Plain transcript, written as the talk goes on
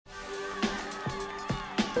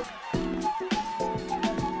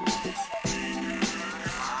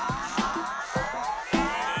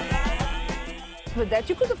with that.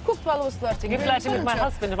 You could have cooked while I was flirting. You're flirting with my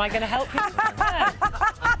husband. Am I going to help you?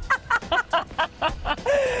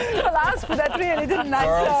 Well, I asked for that really, didn't I?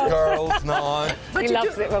 Girls, no. He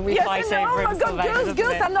loves it when we fight over him. Oh my God,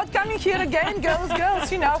 girls, I'm not coming here again.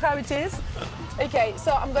 Girls, you know how it is. Okay,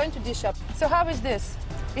 so I'm going to dish up. So how is this?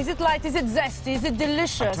 Is it light? Is it zesty? Is it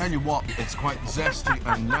delicious? I tell you what, it's quite zesty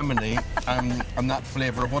and lemony, and that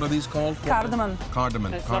flavour. What are these called? Cardamom.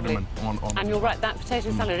 Cardamom. And you're right, that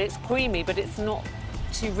potato salad, it's creamy, but it's not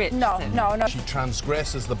too rich. No. She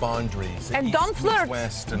transgresses the boundaries. And don't flirt.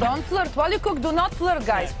 Don't flirt. While you cook, do not flirt,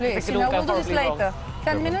 guys, please. You know, we'll do this later.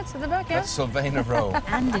 10 minutes at the back, yeah? That's Silvena Rowe.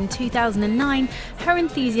 And in 2009, her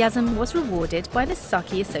enthusiasm was rewarded by the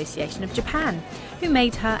Sake Association of Japan, who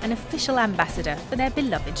made her an official ambassador for their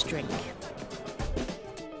beloved drink.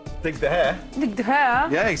 Dig the hair. Dig the hair.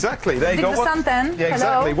 Yeah, exactly. There you Dig go. the suntan. Yeah,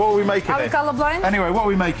 exactly. Hello. What are we making? Are we colourblind? Anyway, what are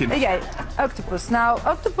we making? Okay, octopus. Now,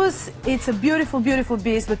 octopus, it's a beautiful, beautiful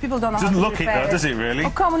beast, but people don't know how to Doesn't prepare look it, though, does it, really?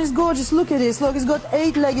 Oh, come on, it's gorgeous. Look at this. Look, it's got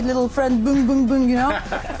 8-legged little friend, boom, boom, boom, you know?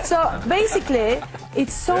 So, basically,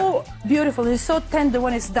 it's so beautiful, it's so tender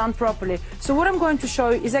when it's done properly. So what I'm going to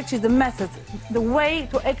show you is actually the method, the way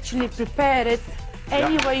to actually prepare it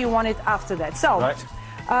any way you want it after that. So,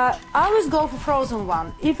 I always go for frozen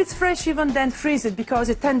one. If it's fresh even, then freeze it because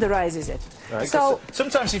it tenderizes it. Right, so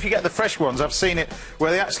sometimes if you get the fresh ones, I've seen it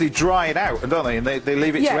where they actually dry it out, don't they? And they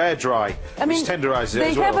leave it to air dry, which tenderizes it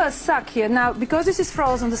as well. They have a sack here. Now, because this is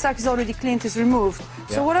frozen, the sack is already cleaned, it's removed.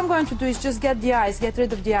 So what I'm going to do is just get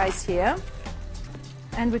rid of the ice here.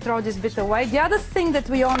 And we throw this bit away. The other thing that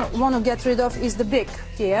we want to get rid of is the beak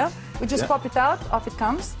here. We just pop it out, off it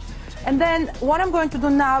comes. And then what I'm going to do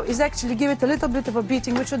now is actually give it a little bit of a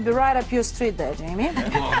beating, which would be right up your street there, Jamie.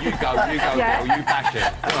 Well, you go, girl, you bash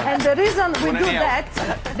it. And the reason we do that,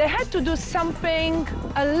 they had to do something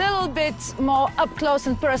a little bit more up close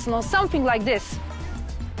and personal, something like this.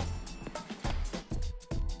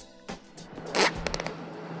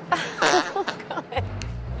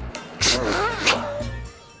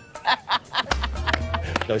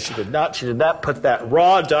 No, she did not put that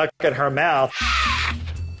raw duck in her mouth.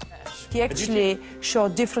 He actually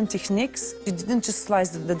showed different techniques. He didn't just slice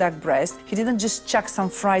the duck breast. He didn't just chuck some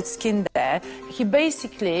fried skin there. He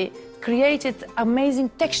basically created amazing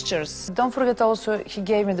textures. Don't forget also, he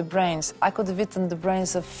gave me the brains. I could have eaten the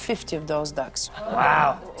brains of 50 of those ducks.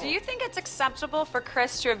 Wow. Do you think it's acceptable for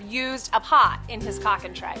Chris to have used a pot in his cock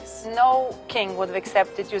and trays? No king would have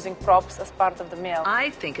accepted using props as part of the meal. I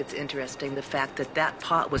think it's interesting the fact that that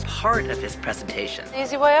pot was part of his presentation.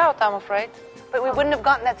 Easy way out, I'm afraid. But we wouldn't have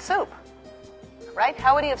gotten that soup, right?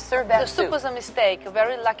 How would he have served that soup? The soup was a mistake, a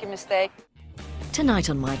very lucky mistake. Tonight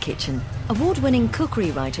on My Kitchen, award-winning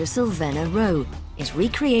cookery writer Silvena Rowe is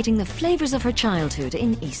recreating the flavours of her childhood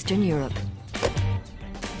in Eastern Europe.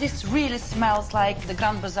 This really smells like the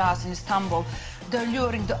Grand Bazaars in Istanbul. The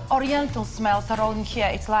alluring, the oriental smells are all in here.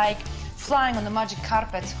 It's like flying on the magic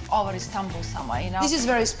carpet over Istanbul somewhere, you know? This is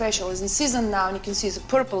very special. It's in season now, and you can see it's a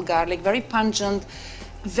purple garlic, very pungent,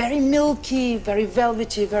 very milky, very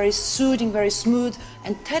velvety, very soothing, very smooth,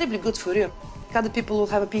 and terribly good for you. Other people will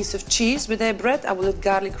have a piece of cheese with their bread. I will eat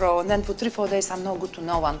garlic raw, and then for 3-4 days I'm no good to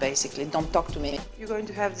no one, basically. Don't talk to me. You're going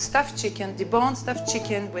to have the stuffed chicken, deboned stuffed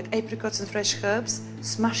chicken with apricots and fresh herbs,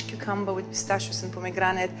 smashed cucumber with pistachios and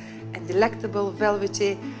pomegranate, and delectable,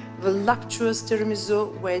 velvety, voluptuous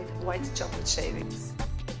tiramisu with white chocolate shavings.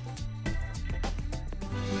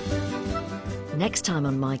 Next time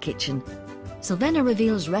on My Kitchen, Silvena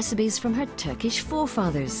reveals recipes from her Turkish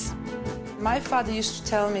forefathers. My father used to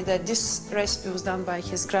tell me that this recipe was done by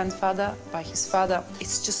his grandfather, by his father.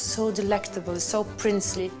 It's just so delectable, it's so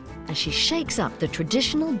princely. As she shakes up the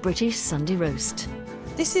traditional British Sunday roast.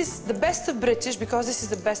 This is the best of British, because this is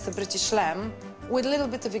the best of British lamb, with a little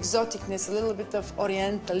bit of exoticness, a little bit of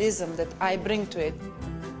Orientalism that I bring to it.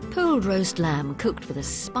 Pulled roast lamb cooked with a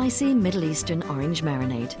spicy Middle Eastern orange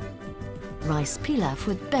marinade. Rice pilaf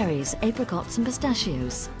with berries, apricots and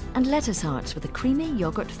pistachios. And lettuce hearts with a creamy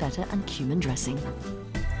yogurt feta and cumin dressing.